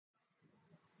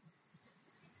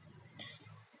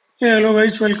Hey, hello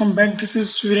guys, welcome back. This is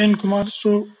Viren Kumar.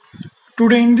 So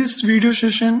today in this video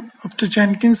session of the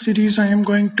Jenkins series, I am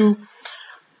going to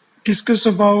discuss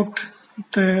about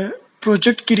the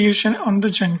project creation on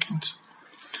the Jenkins.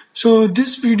 So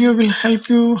this video will help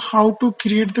you how to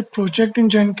create the project in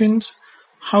Jenkins,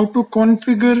 how to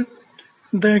configure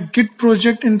the Git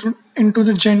project into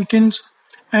the Jenkins,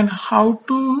 and how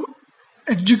to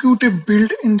execute a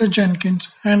build in the Jenkins,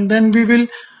 and then we will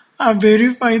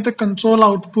verify the console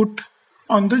output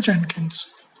on the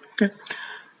Jenkins. Okay,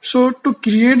 so to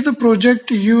create the project,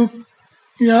 you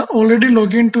are already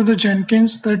logged into the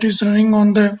Jenkins that is running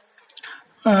on the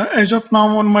as of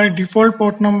now on my default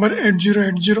port number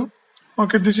 8080.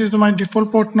 Okay, this is my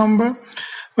default port number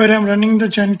where I'm running the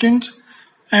Jenkins.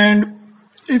 And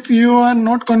if you are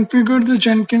not configured the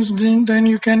Jenkins, then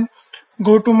you can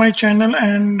go to my channel,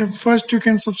 and first you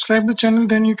can subscribe the channel,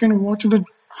 then you can watch the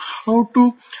how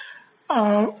to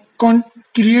uh,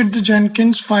 create the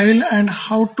Jenkins file and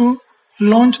how to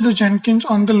launch the Jenkins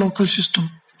on the local system.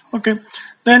 Okay,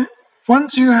 then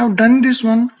once you have done this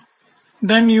one,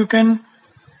 then you can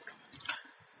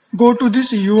go to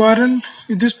this URL,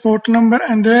 this port number,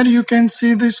 and there you can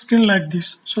see the screen like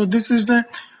this. So this is the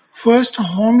first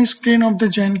home screen of the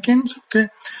Jenkins, okay,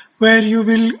 where you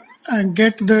will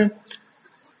get the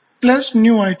plus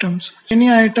new items, any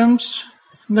items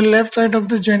on the left side of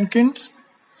the Jenkins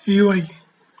UI.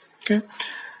 Okay,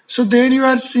 so there you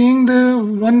are seeing the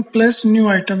one plus new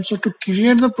item. So to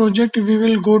create the project, we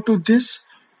will go to this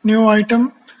new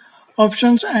item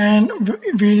options, and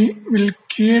we will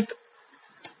create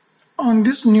on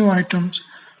this new items.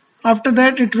 After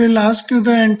that, it will ask you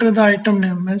to enter the item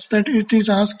name, means that it is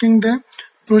asking the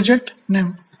project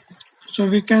name. So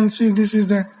we can see this is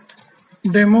the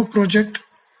demo project.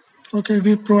 Okay,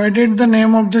 we provided the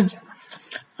name of the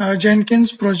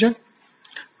Jenkins project.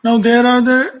 Now there are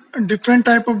the different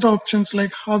type of the options,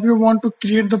 like how you want to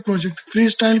create the project: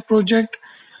 freestyle project,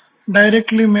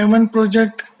 directly Maven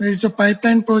project, there is a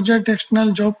pipeline project,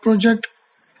 external job project,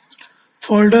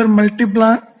 folder,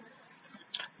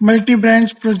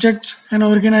 multi-branch projects, and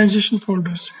organization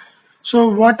folders. So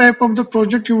what type of the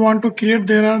project you want to create,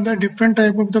 there are the different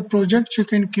type of the projects you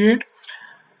can create.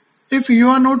 If you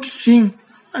are not seeing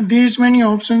these many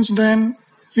options, then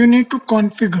you need to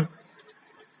configure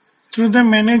through the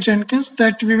manage Jenkins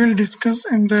that we will discuss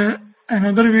in the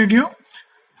another video.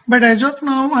 But as of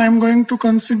now, I am going to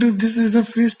consider this is the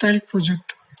freestyle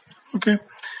project. Okay,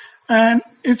 and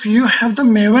if you have the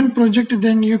Maven project,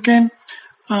 then you can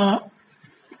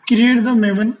create the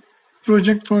Maven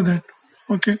project for that.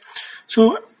 Okay,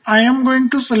 so I am going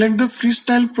to select the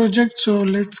freestyle project. So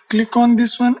let's click on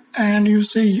this one and you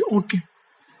say okay.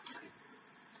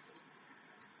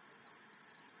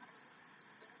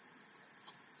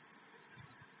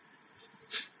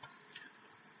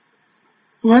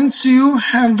 Once you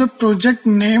have the project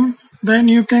name, then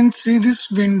you can see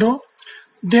this window.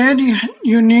 There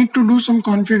you need to do some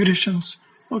configurations.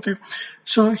 Okay,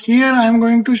 so here I am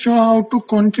going to show how to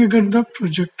configure the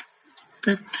project.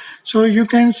 Okay, so you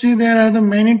can see there are the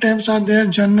many tabs are there: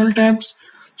 general tabs,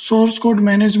 source code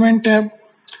management tab,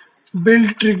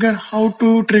 build trigger, how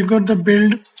to trigger the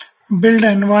build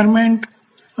environment,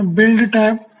 a build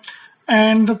tab,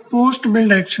 and the post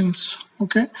build actions.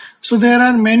 Okay, so there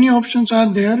are many options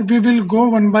are there. We will go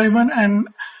one by one and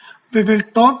we will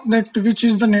talk that which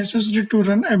is the necessary to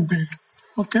run a build.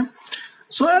 Okay,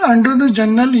 so under the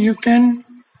general you can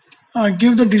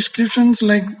give the descriptions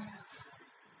like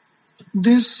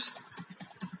this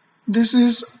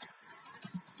is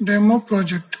demo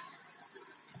project.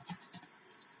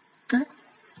 Okay,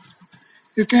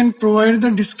 you can provide the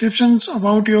descriptions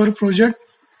about your project.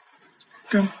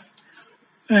 Okay,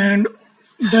 and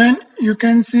then you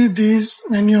can see these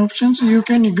many options. You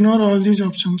can ignore all these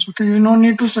options. Okay, you don't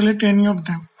need to select any of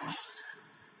them.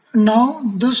 Now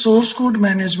the source code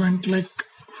management, like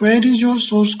where is your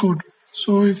source code?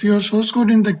 So if your source code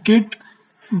in the Git,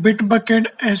 Bitbucket,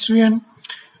 SVN,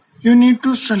 you need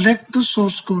to select the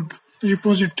source code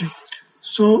repository.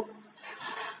 So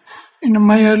in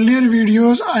my earlier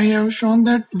videos, I have shown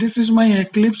that this is my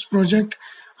Eclipse project.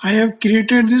 I have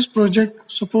created this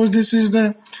project. Suppose this is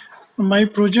my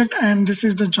project and this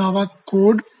is the Java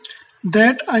code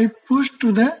that I push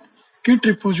to the Git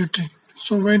repository.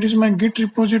 So where is my Git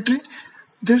repository?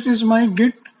 This is my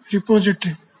Git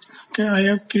repository. Okay, I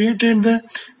have created the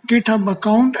GitHub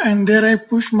account and there I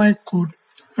push my code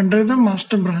under the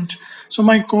master branch. So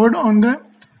my code on the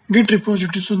Git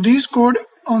repository. So this code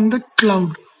on the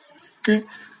cloud. Okay,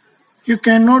 you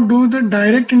cannot do the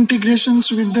direct integrations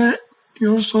with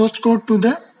your source code to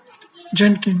the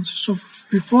Jenkins. So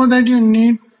before that you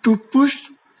need to push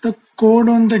the code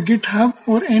on the GitHub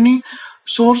or any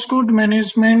source code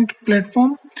management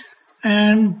platform,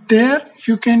 and there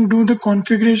you can do the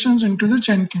configurations into the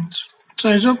Jenkins. So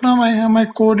as of now I have my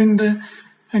code in the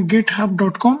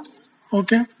github.com.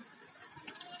 okay,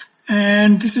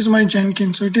 and this is my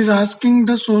Jenkins. So it is asking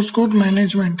the source code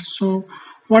management. So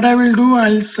what I will do,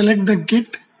 I'll select the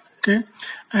Git. Okay,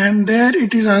 and there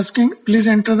it is asking please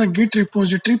enter the Git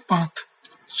repository path.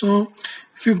 So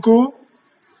if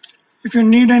you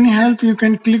need any help, you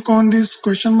can click on this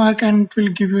question mark and it will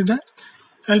give you the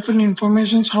helpful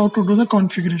information how to do the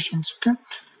configurations. Okay,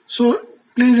 so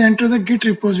please enter the Git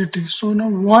repository. So now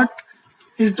what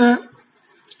is the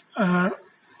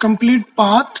complete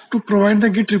path to provide the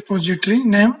Git repository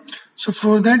name? So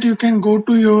for that you can go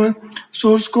to your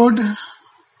source code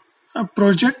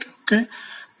project. Okay,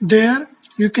 there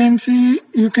you can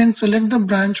select the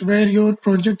branch where your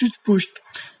project is pushed.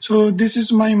 So this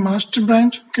is my master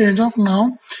branch. Okay, as of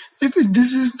now, if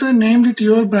this is the name with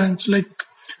your branch, like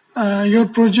your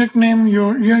project name, you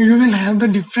will have the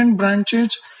different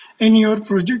branches in your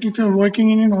project if you are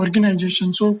working in an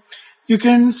organization. So you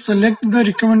can select the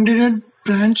recommended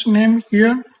branch name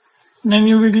here, then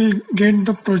you will get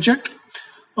the project.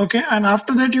 Okay, and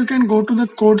after that you can go to the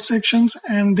code sections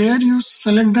and there you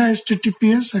select the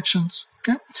HTTPS sections.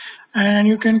 Okay, and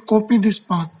you can copy this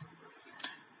path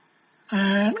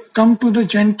and come to the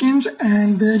Jenkins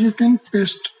and there you can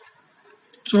paste.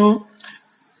 So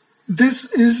this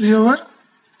is your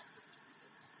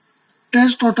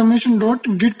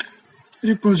testautomation.git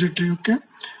repository. Okay,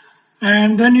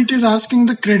 and then it is asking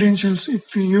the credentials.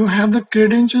 If you have the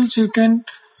credentials,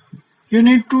 you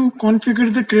need to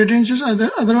configure the credentials,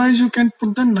 otherwise you can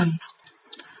put the null.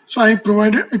 So I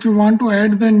provided, if you want to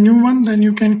add the new one, then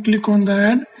you can click on the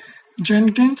add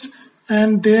Jenkins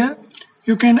and there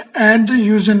you can add the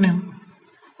username.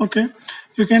 Okay,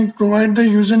 you can provide the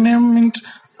username means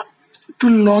to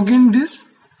log in this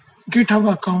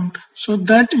GitHub account. So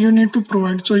that you need to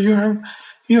provide. So you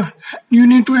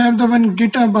need to have the one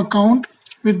GitHub account.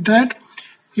 With that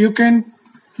you can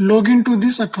log into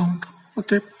this account.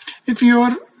 Okay, if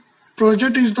your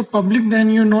project is the public, then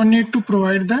you no need to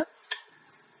provide the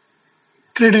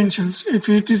credentials. If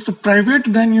it is the private,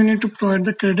 then you need to provide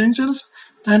the credentials.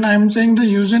 Then I'm saying the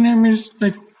username is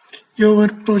like your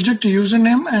project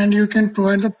username and you can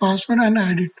provide the password and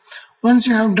add it. Once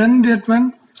you have done that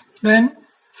one, then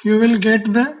you will get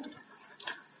the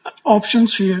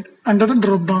options here under the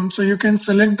drop down. So you can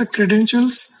select the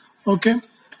credentials. Okay,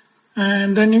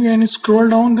 and then you can scroll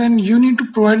down, then you need to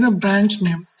provide the branch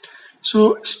name.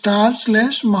 So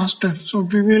 /master. So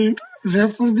we will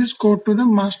refer this code to the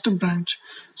master branch.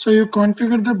 So you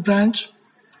configure the branch.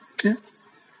 Okay,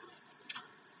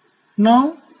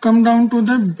 now come down to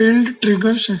the build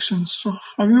trigger sections. So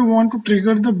how you want to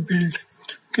trigger the build?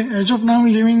 Okay, as of now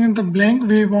leaving in the blank,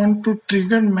 we want to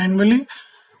trigger manually.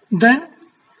 Then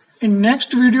in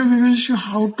next video we will show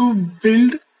how to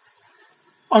build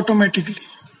automatically.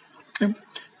 Okay,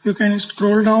 you can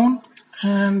scroll down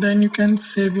and then you can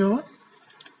save your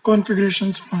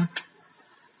configurations part.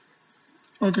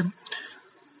 Okay,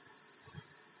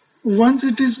 once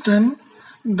it is done,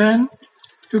 then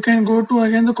you can go to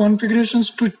again the configurations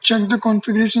to check the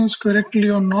configurations correctly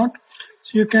or not.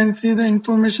 So you can see the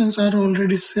informations are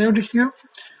already saved here.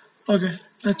 Okay,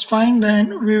 that's fine.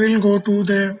 Then we will go to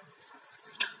the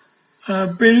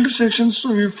build section.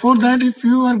 So before that, if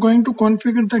you are going to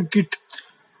configure the Git,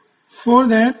 for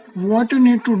that what you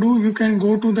need to do, you can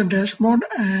go to the dashboard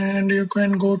and you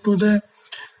can go to the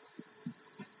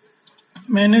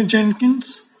manage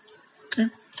Jenkins. Okay,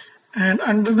 and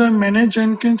under the manage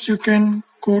Jenkins you can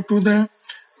go to the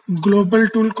global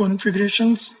tool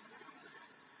configurations.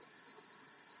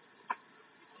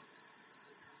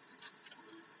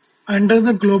 Under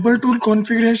the global tool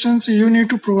configurations you need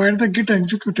to provide the Git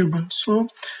executable. So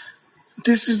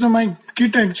this is my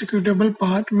Git executable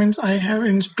part, means I have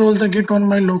installed the Git on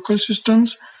my local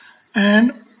systems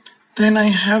and then I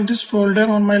have this folder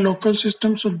on my local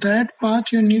system. So that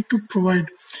part you need to provide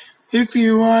if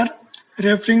you are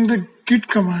referring the Git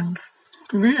command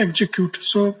to be execute.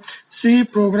 So C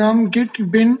program git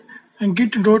bin and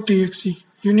git.exe.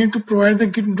 You need to provide the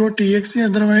git.exe,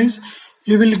 otherwise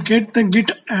you will get the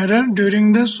Git error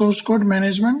during the source code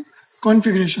management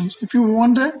configurations. If you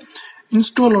want the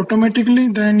install automatically,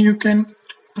 then you can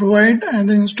provide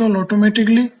and install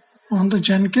automatically on the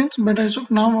Jenkins, but as of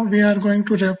now we are going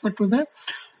to refer to the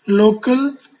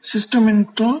local system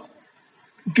install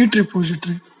Git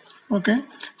repository. Okay,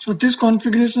 so these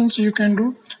configurations you can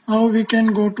do. Now we can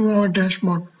go to our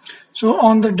dashboard. So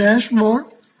on the dashboard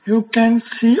you can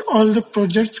see all the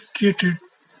projects created.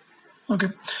 Okay,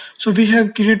 so we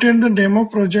have created the demo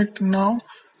project. Now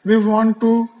we want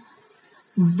to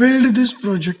build this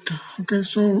project. Okay,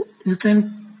 so you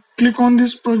can click on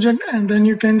this project and then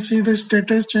you can see the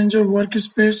status changer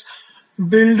workspace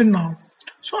build now.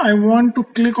 So I want to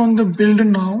click on the build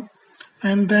now,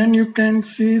 and then you can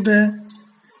see the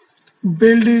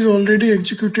build is already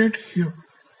executed here.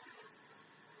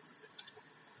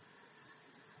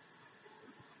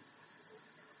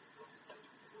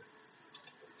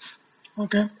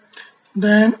 Okay,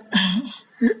 then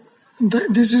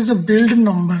this is the build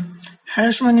number.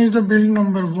 #1 is the build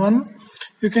number 1.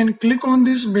 You can click on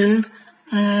this build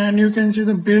and you can see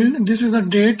the build. This is the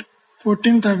date,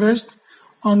 14th August.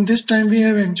 On this time we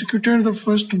have executed the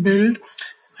first build,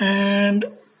 and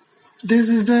this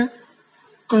is the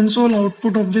console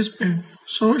output of this build.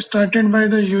 So started by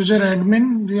the user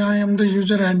admin. I am the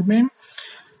user admin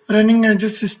running as a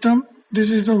system. This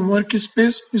is the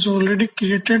workspace is already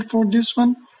created for this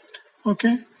one.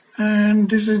 Okay, and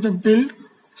this is the build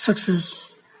success.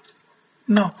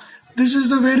 Now this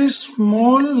is a very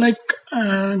small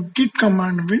git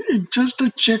command. It's just a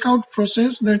checkout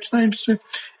process, that's why it's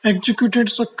executed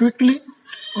so quickly.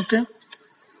 Okay,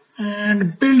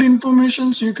 and build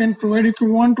informations you can provide. If you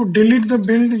want to delete the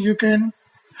build, you can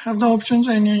have the options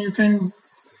and you can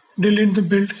delete the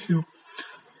build here.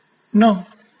 Now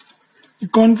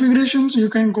configurations, you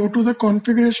can go to the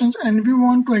configurations, and we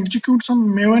want to execute some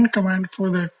Maven command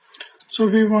for that. So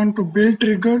we want to build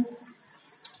trigger,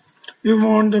 we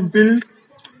want the build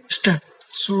step.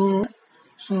 So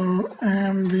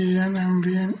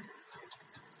mvn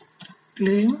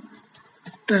clean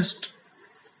test.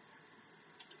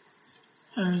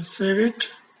 I'll save it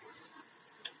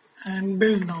and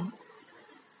build now.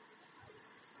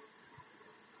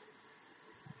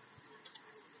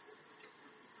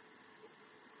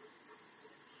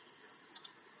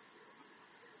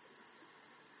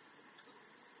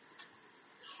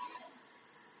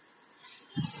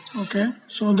 Okay,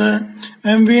 so the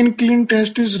mvn clean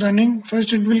test is running.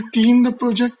 First it will clean the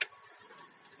project.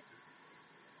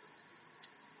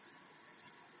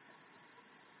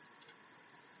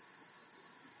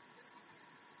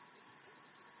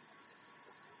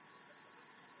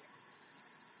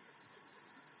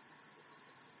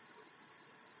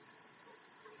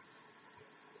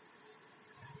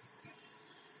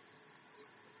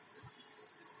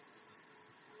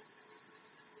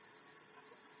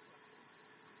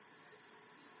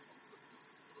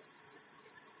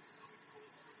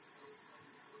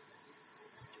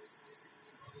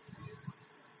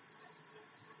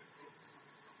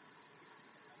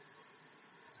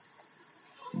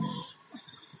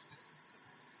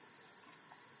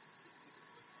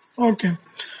 Okay,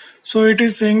 so it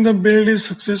is saying the build is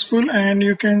successful, and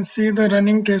you can see the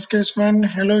running test case 1,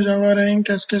 hello Java, running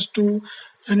test case 2,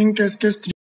 running test case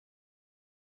 3.